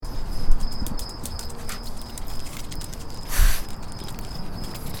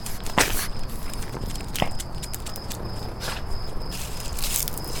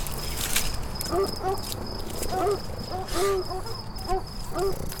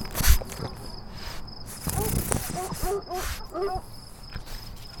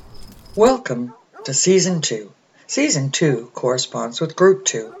Welcome to Season 2. Season 2 corresponds with Group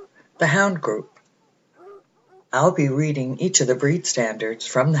 2, the Hound Group. I'll be reading each of the breed standards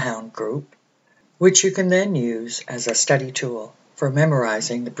from the Hound Group, which you can then use as a study tool for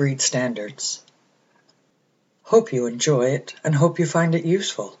memorizing the breed standards. Hope you enjoy it and hope you find it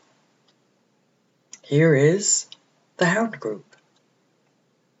useful. Here is the Hound Group.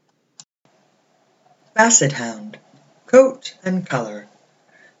 Basset Hound. Coat and color.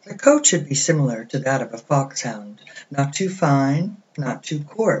 The coat should be similar to that of a foxhound, not too fine, not too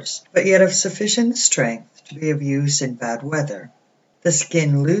coarse, but yet of sufficient strength to be of use in bad weather. The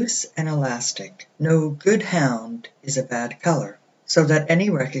skin loose and elastic. No good hound is a bad color, so that any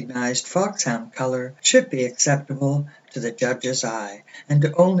recognized foxhound color should be acceptable to the judge's eye,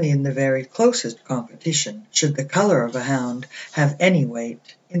 and only in the very closest competition should the color of a hound have any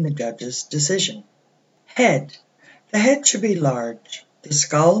weight in the judge's decision. Head. The head should be large, the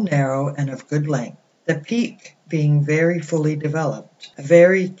skull narrow and of good length, the peak being very fully developed, a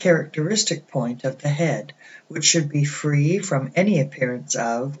very characteristic point of the head, which should be free from any appearance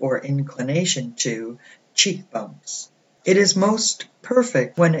of or inclination to cheek bumps. It is most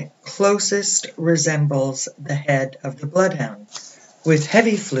perfect when it closest resembles the head of the bloodhound, with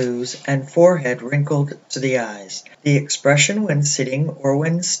heavy flews and forehead wrinkled to the eyes. The expression when sitting or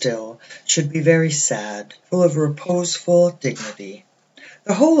when still should be very sad, full of reposeful dignity.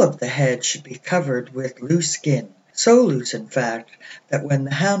 The whole of the head should be covered with loose skin, so loose in fact that when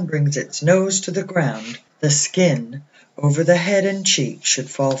the hound brings its nose to the ground, the skin over the head and cheek should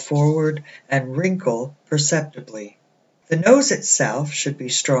fall forward and wrinkle perceptibly. The nose itself should be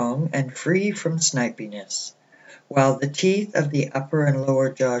strong and free from snipiness. While the teeth of the upper and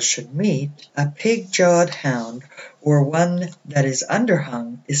lower jaws should meet, a pig-jawed hound or one that is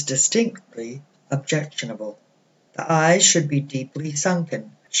underhung is distinctly objectionable. The eyes should be deeply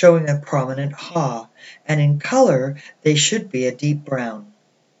sunken, showing a prominent haw, and in color they should be a deep brown.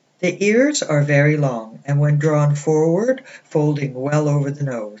 The ears are very long, and when drawn forward, folding well over the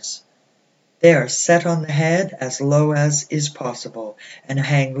nose. They are set on the head as low as is possible, and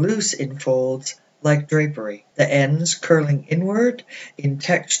hang loose in folds like drapery, the ends curling inward, in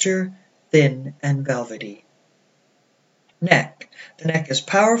texture thin and velvety. Neck. The neck is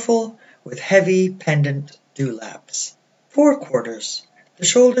powerful, with heavy pendant dewlaps. Forequarters. The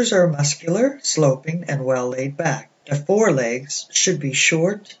shoulders are muscular, sloping, and well laid back. The forelegs should be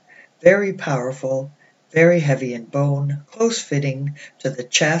short, very powerful, very heavy in bone, close-fitting to the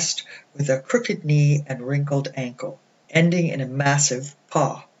chest, with a crooked knee and wrinkled ankle, ending in a massive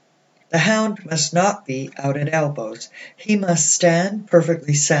paw. The hound must not be out at elbows. He must stand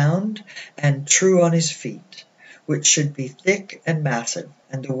perfectly sound and true on his feet, which should be thick and massive,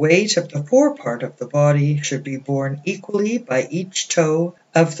 and the weight of the forepart of the body should be borne equally by each toe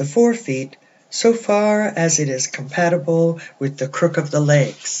of the forefeet, so far as it is compatible with the crook of the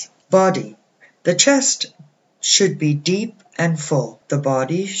legs. Body. The chest should be deep and full. The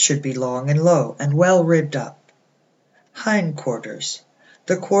body should be long and low, and well ribbed up. Hindquarters.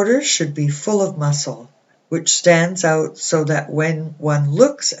 The quarters should be full of muscle, which stands out so that when one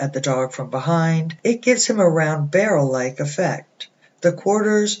looks at the dog from behind, it gives him a round barrel-like effect. The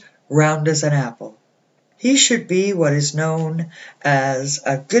quarters round as an apple. He should be what is known as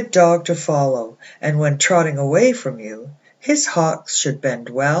a good dog to follow, and when trotting away from you, his hocks should bend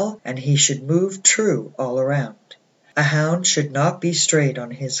well, and he should move true all around. A hound should not be straight on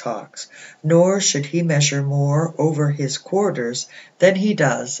his hocks, nor should he measure more over his quarters than he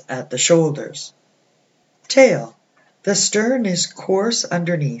does at the shoulders. Tail. The stern is coarse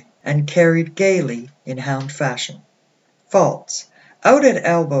underneath and carried gaily in hound fashion. Faults. Out at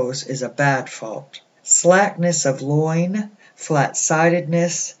elbows is a bad fault. Slackness of loin,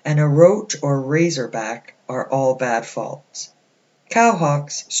 flat-sidedness, and a roach or razorback are all bad faults.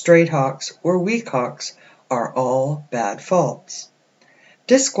 Cowhocks, straight hocks, or weak hocks are all bad faults.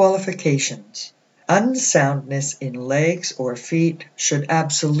 Disqualifications. Unsoundness in legs or feet should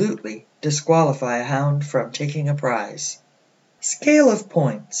absolutely disqualify a hound from taking a prize. Scale of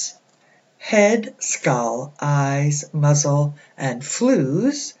points. Head, skull, eyes, muzzle, and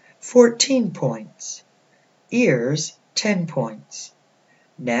flews, 14 points. Ears, 10 points.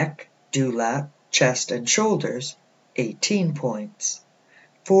 Neck, dewlap, chest, and shoulders, 18 points.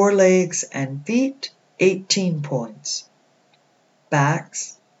 Forelegs and feet, 18 points.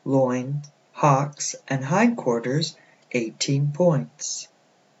 Backs, loin, hocks, and hindquarters, 18 points.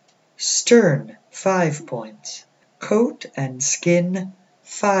 Stern, 5 points. Coat and skin,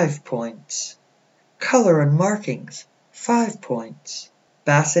 5 points. Color and markings, 5 points.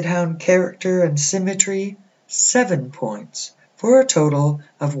 Basset Hound character and symmetry, 7 points, for a total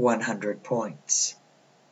of 100 points.